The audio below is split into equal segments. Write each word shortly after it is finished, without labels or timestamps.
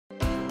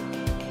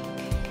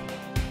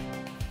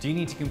Do you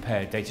need to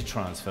compare data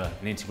transfer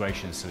and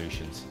integration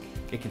solutions?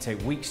 It can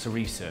take weeks to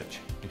research,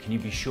 and can you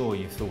be sure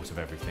you've thought of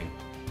everything?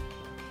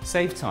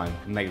 Save time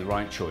and make the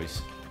right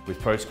choice with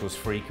Protocol's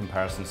free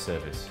comparison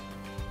service.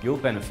 You'll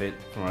benefit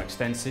from our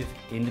extensive,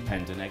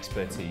 independent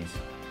expertise,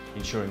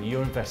 ensuring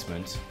your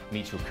investment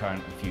meets your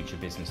current and future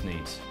business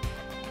needs.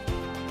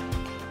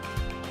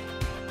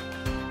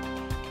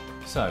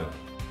 So,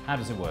 how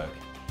does it work?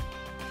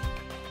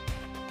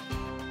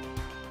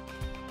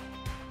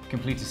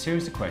 Complete a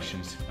series of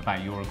questions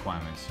about your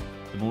requirements.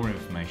 The more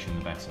information,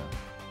 the better.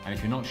 And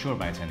if you're not sure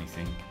about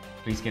anything,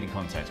 please get in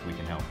contact, we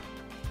can help.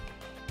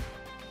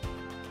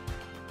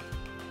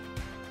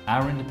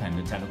 Our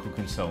independent technical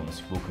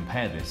consultants will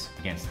compare this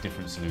against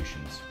different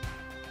solutions.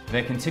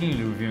 They're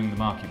continually reviewing the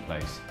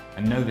marketplace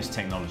and know this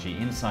technology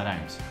inside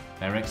out.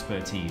 Their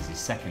expertise is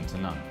second to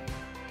none.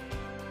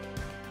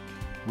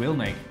 We'll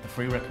make a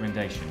free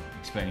recommendation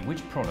explaining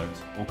which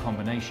product or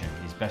combination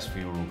is best for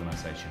your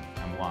organisation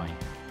and why.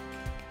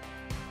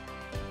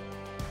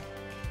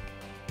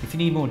 If you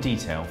need more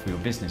detail for your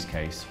business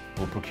case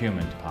or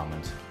procurement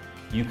department,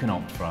 you can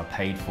opt for our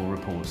paid-for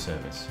report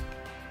service.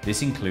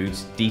 This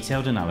includes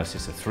detailed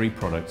analysis of 3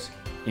 products,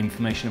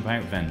 information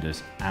about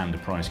vendors and a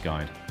price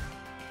guide.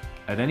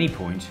 At any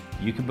point,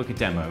 you can book a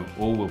demo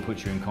or we'll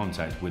put you in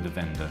contact with a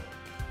vendor.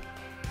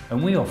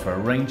 And we offer a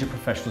range of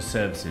professional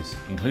services,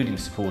 including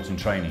support and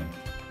training.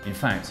 In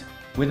fact,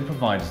 we're the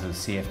providers of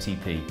the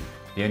CFTP,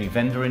 the only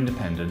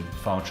vendor-independent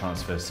file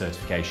transfer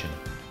certification.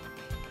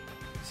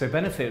 So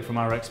benefit from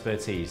our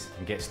expertise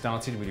and get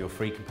started with your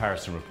free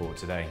comparison report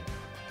today.